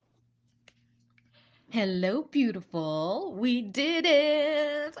Hello, beautiful. We did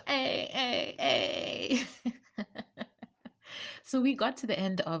it. Hey, hey, hey. So we got to the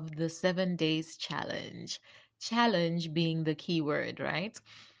end of the 7 days challenge. Challenge being the key word, right?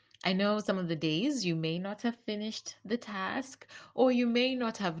 I know some of the days you may not have finished the task or you may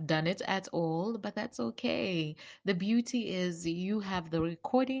not have done it at all, but that's okay. The beauty is you have the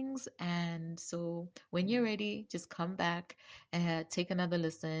recordings, and so when you're ready, just come back and take another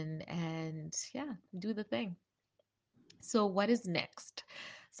listen and yeah, do the thing. So, what is next?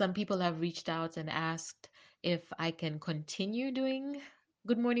 Some people have reached out and asked if I can continue doing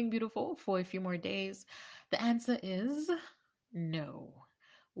Good Morning Beautiful for a few more days. The answer is no.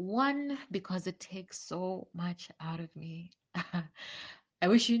 One, because it takes so much out of me. I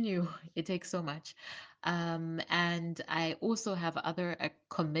wish you knew it takes so much. And I also have other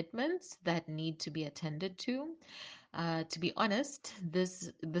commitments that need to be attended to. To be honest,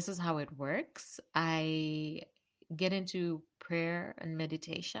 this is how it works. I get into prayer and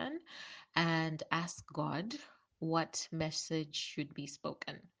meditation and ask God what message should be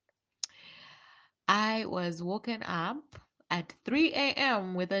spoken. I was woken up at 3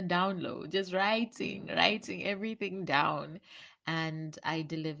 a.m. with a download, just writing everything down, and I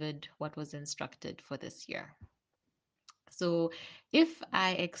delivered what was instructed for this year. So if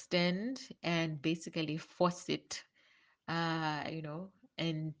I extend and basically force it, uh, you know,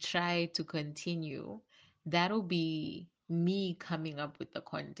 and try to continue, that'll be me coming up with the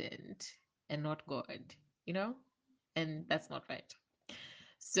content and not God, you know? And that's not right.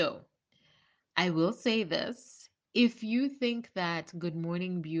 So I will say this. If you think that Good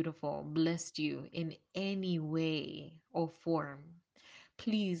Morning Beautiful blessed you in any way or form,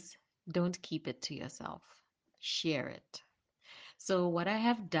 please don't keep it to yourself. Share it. So, what I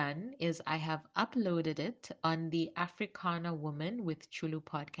have done is I have uploaded it on the Africana Woman with Chulu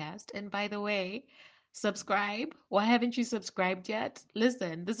podcast. And by the way, subscribe. Why haven't you subscribed yet?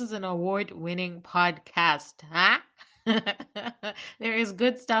 Listen, this is an award winning podcast, huh? There is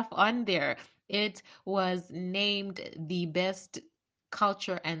good stuff on there. It was named the best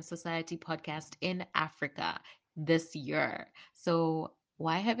culture and society podcast in Africa this year. So,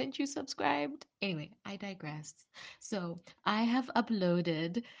 why haven't you subscribed? Anyway, I digress. So, I have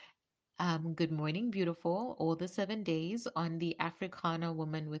uploaded Good Morning Beautiful all the 7 days on the Africana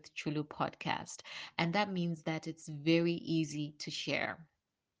Woman with Chulu podcast. And that means that it's very easy to share.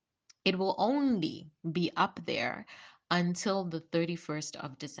 It will only be up there until the 31st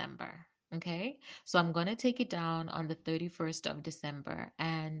of December. Okay, so I'm going to take it down on the 31st of December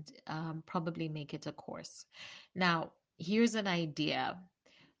and probably make it a course. Now, here's an idea.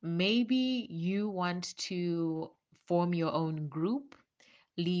 Maybe you want to form your own group,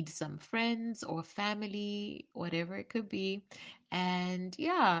 lead some friends or family, whatever it could be, and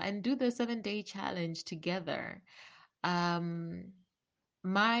yeah, and do the 7 day challenge together. Um,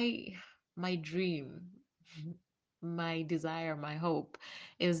 my my dream, my desire, my hope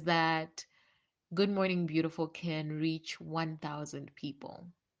is that Good Morning Beautiful can reach 1,000 people.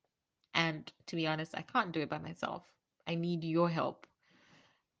 And to be honest, I can't do it by myself. I need your help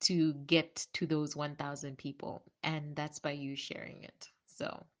to get to those 1,000 people, and that's by you sharing it.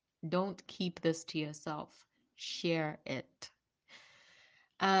 So don't keep this to yourself, share it.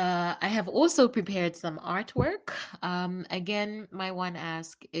 I have also prepared some artwork. Again, my one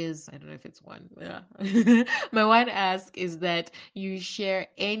ask is I don't know if it's one. Yeah. My one ask is that you share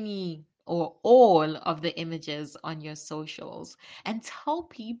any or all of the images on your socials and tell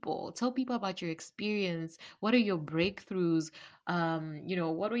people about your experience. What are your breakthroughs?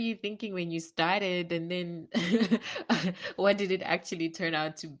 What were you thinking when you started, and then what did it actually turn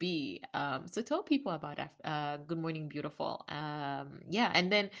out to be? So tell people about Good Morning Beautiful. Yeah,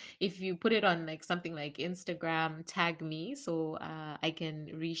 and then if you put it on like something like Instagram, tag me so I can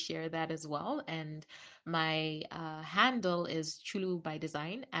reshare that as well. And my handle is Chulu by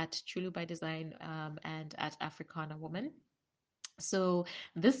Design at Chulu by Design and at Africana Woman. So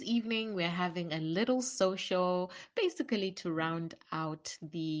this evening we're having a little social, basically to round out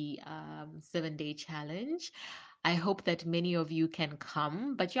the 7 day challenge. I hope that many of you can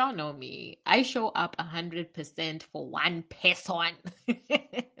come, but y'all know me. I show up 100% for one person.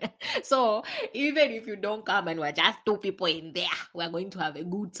 So even if you don't come and we're just two people in there, we're going to have a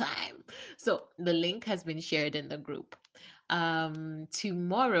good time. So the link has been shared in the group.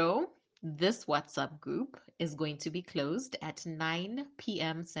 Tomorrow, this WhatsApp group is going to be closed at 9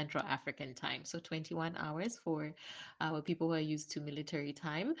 p.m. Central African time. So 21 hours for our people who are used to military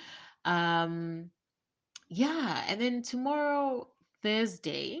time. Um, yeah, and then tomorrow,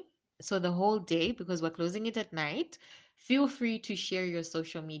 Thursday, so the whole day, because we're closing it at night, feel free to share your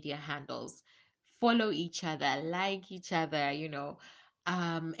social media handles. follow each other, like each other,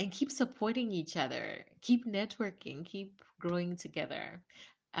 and keep supporting each other, keep networking, keep growing together.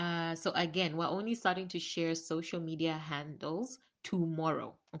 So again, we're only starting to share social media handles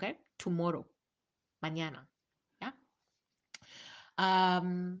tomorrow. Okay, tomorrow, mañana. Yeah.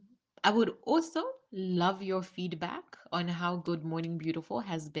 Um, I would also love your feedback on how Good Morning Beautiful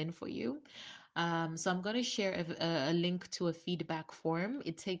has been for you. So I'm going to share a link to a feedback form.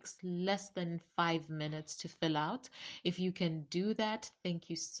 It takes less than 5 minutes to fill out. If you can do that, thank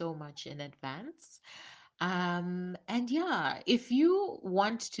you so much in advance. And yeah, if you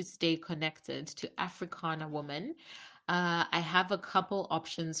want to stay connected to Africana Woman, I have a couple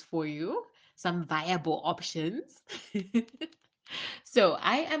options for you, some viable options. So,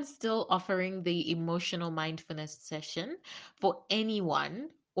 I am still offering the emotional mindfulness session for anyone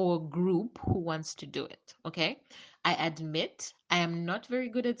or group who wants to do it. Okay. I admit I am not very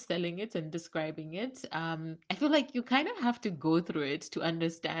good at selling it and describing it. I feel like you kind of have to go through it to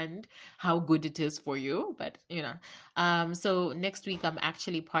understand how good it is for you. But, so next week I'm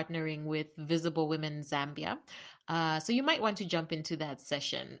actually partnering with Visible Women Zambia. So you might want to jump into that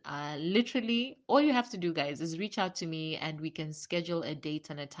session. Literally, all you have to do, guys, is reach out to me and we can schedule a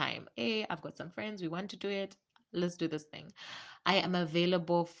date and a time. Hey, I've got some friends, we want to do it. Let's do this thing. I am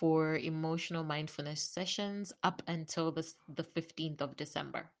available for emotional mindfulness sessions up until the 15th of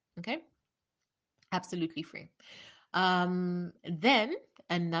December. Okay, absolutely free. Then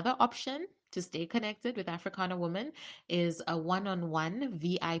another option to stay connected with Africana Woman is a one-on-one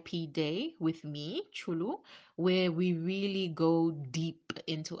VIP day with me, Chulu, where we really go deep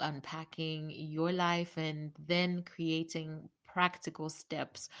into unpacking your life and then creating practical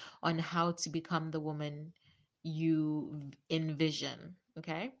steps on how to become the woman you envision.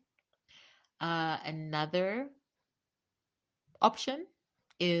 Okay. Another option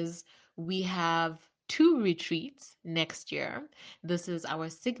is we have two retreats next year. This is our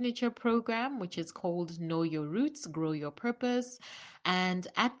signature program, which is called Know Your Roots, Grow Your Purpose. And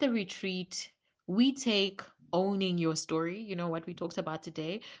at the retreat, we take owning your story, what we talked about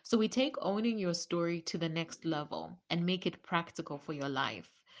today. So we take owning your story to the next level and make it practical for your life.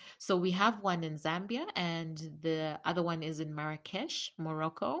 So we have one in Zambia and the other one is in Marrakesh,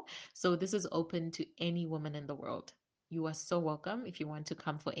 Morocco. So this is open to any woman in the world. You are so welcome if you want to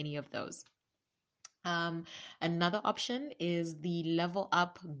come for any of those. Um, Another option is the Level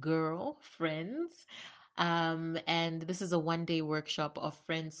Up Girl Friends. And this is a 1 day workshop of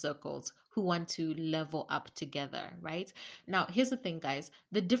friend circles who want to level up together, right? Now, here's the thing, guys.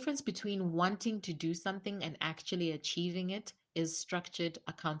 The difference between wanting to do something and actually achieving it is structured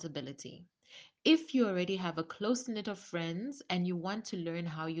accountability. If you already have a close knit of friends and you want to learn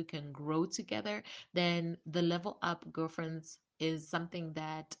how you can grow together, then the Level Up Girlfriends is something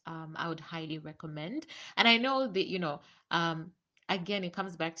that I would highly recommend. And I know that, again, it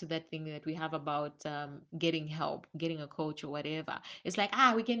comes back to that thing that we have about getting help, getting a coach or whatever. It's like,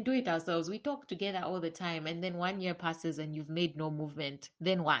 we can do it ourselves. We talk together all the time. And then 1 year passes and you've made no movement.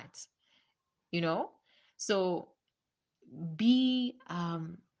 Then what? You know? So be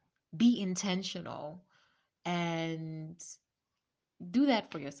be intentional and do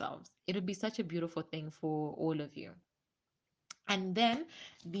that for yourselves. It would be such a beautiful thing for all of you. And then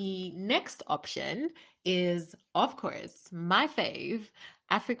the next option is, of course, my fave,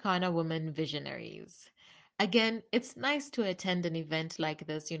 Africana Women Visionaries. Again, it's nice to attend an event like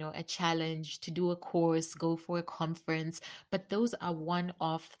this, a challenge, to do a course, go for a conference, but those are one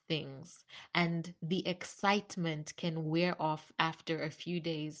off things. And the excitement can wear off after a few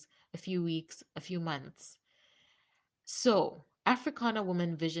days, a few weeks, a few months. So, Africana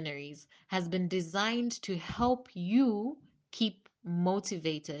Women Visionaries has been designed to help you keep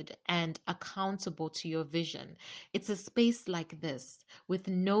motivated and accountable to your vision. It's a space like this with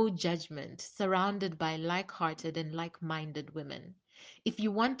no judgment, surrounded by like hearted and like minded women. If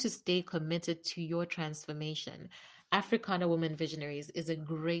you want to stay committed to your transformation, Africana Women Visionaries is a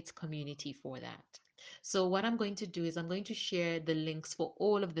great community for that. So, what I'm going to do is I'm going to share the links for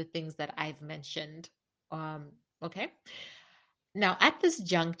all of the things that I've mentioned. Um, Okay. Now, at this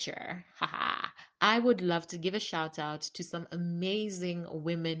juncture, I would love to give a shout out to some amazing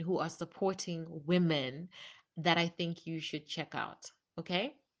women who are supporting women that I think you should check out.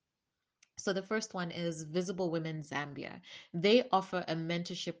 Okay. So the first one is Visible Women Zambia. They offer a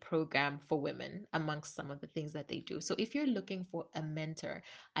mentorship program for women amongst some of the things that they do. So if you're looking for a mentor,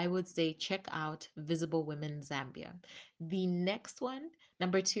 I would say check out Visible Women Zambia. The next one,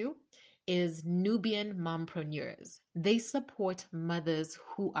 number two, is Nubian Mompreneurs. They support mothers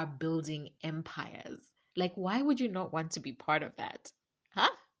who are building empires. Like, why would you not want to be part of that?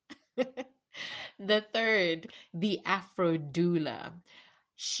 Huh? The third, the Afro Doula.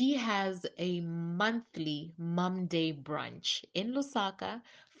 She has a monthly Mum Day brunch in Lusaka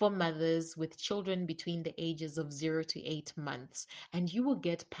for mothers with children between the ages of 0 to 8 months. And you will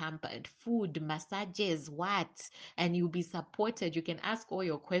get pampered, food, massages, what? And you'll be supported. You can ask all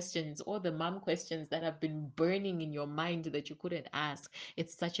your questions, all the mom questions that have been burning in your mind that you couldn't ask.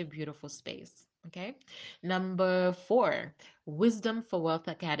 It's such a beautiful space. Okay. Number four, Wisdom for Wealth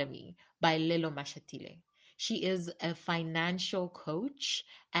Academy by Lelo Mashatile. She is a financial coach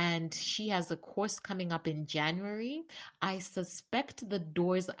and she has a course coming up in January. I suspect the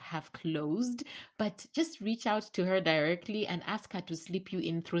doors have closed, but just reach out to her directly and ask her to slip you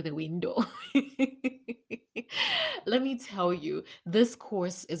in through the window. Let me tell you, this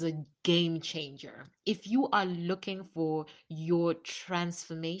course is a game changer. If you are looking for your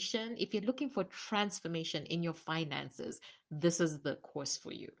transformation, if you're looking for transformation in your finances, this is the course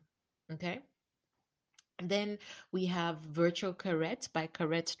for you. Okay. Then we have Virtual Correct by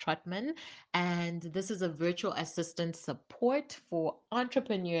Correct Trotman. And this is a virtual assistant support for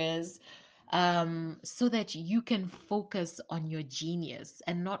entrepreneurs so that you can focus on your genius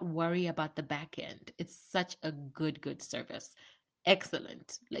and not worry about the back end. It's such a good service.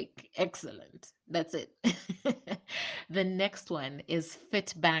 Excellent, like excellent. That's it. The next one is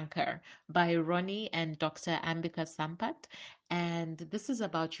Fit Banker by Ronnie and Dr. Ambika Sampat. And this is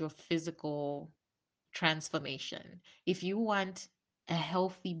about your physical transformation. If you want a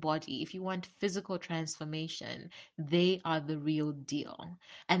healthy body, if you want physical transformation, they are the real deal.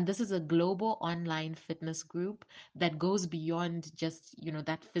 And this is a global online fitness group that goes beyond just,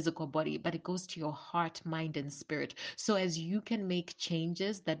 that physical body, but it goes to your heart, mind, and spirit. So as you can make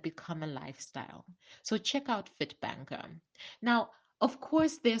changes that become a lifestyle. So check out FitBanker. Now, of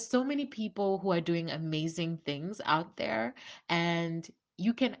course, there's so many people who are doing amazing things out there, and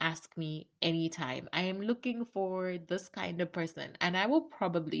you can ask me anytime. I am looking for this kind of person, and I will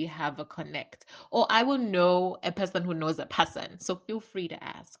probably have a connect, or I will know a person who knows a person. So feel free to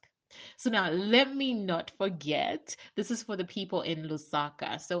ask. So now let me not forget, this is for the people in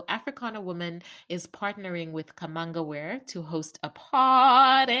Lusaka. So Africana Woman is partnering with Kamanga Wear to host a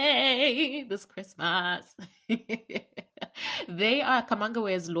party this Christmas. Kamanga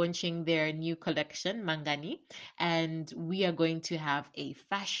Wear is launching their new collection, Mangani, and we are going to have a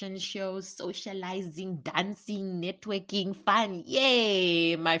fashion show, socializing, dancing, networking, fun.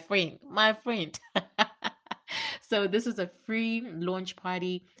 Yay, my friend, my friend. So this is a free launch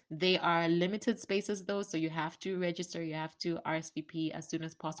party. They are limited spaces though, so you have to register, you have to RSVP as soon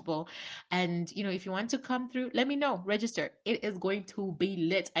as possible. And if you want to come through, let me know. Register. It is going to be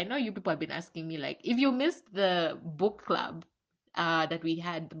lit. I know you people have been asking me, like, if you missed the book club that we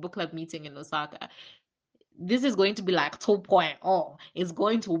had, the book club meeting in Osaka, this is going to be like 2.0. It's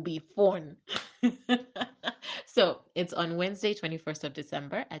going to be fun. So it's on Wednesday, 21st of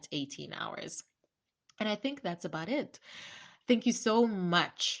December at 18 hours. And I think that's about it. Thank you so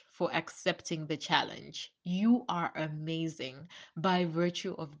much for accepting the challenge. You are amazing by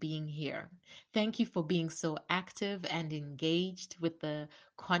virtue of being here. Thank you for being so active and engaged with the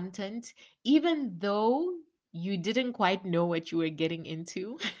content, even though you didn't quite know what you were getting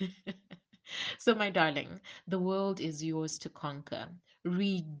into. So, my darling, the world is yours to conquer.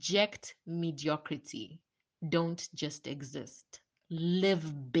 Reject mediocrity. Don't just exist.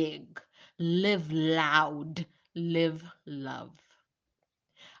 Live big, live loud, live love.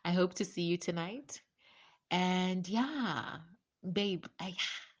 I hope to see you tonight. And yeah, babe,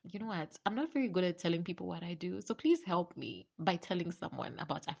 you know what? I'm not very good at telling people what I do. So please help me by telling someone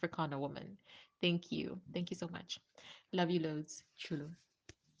about Africana Woman. Thank you. Thank you so much. Love you loads. Chulu.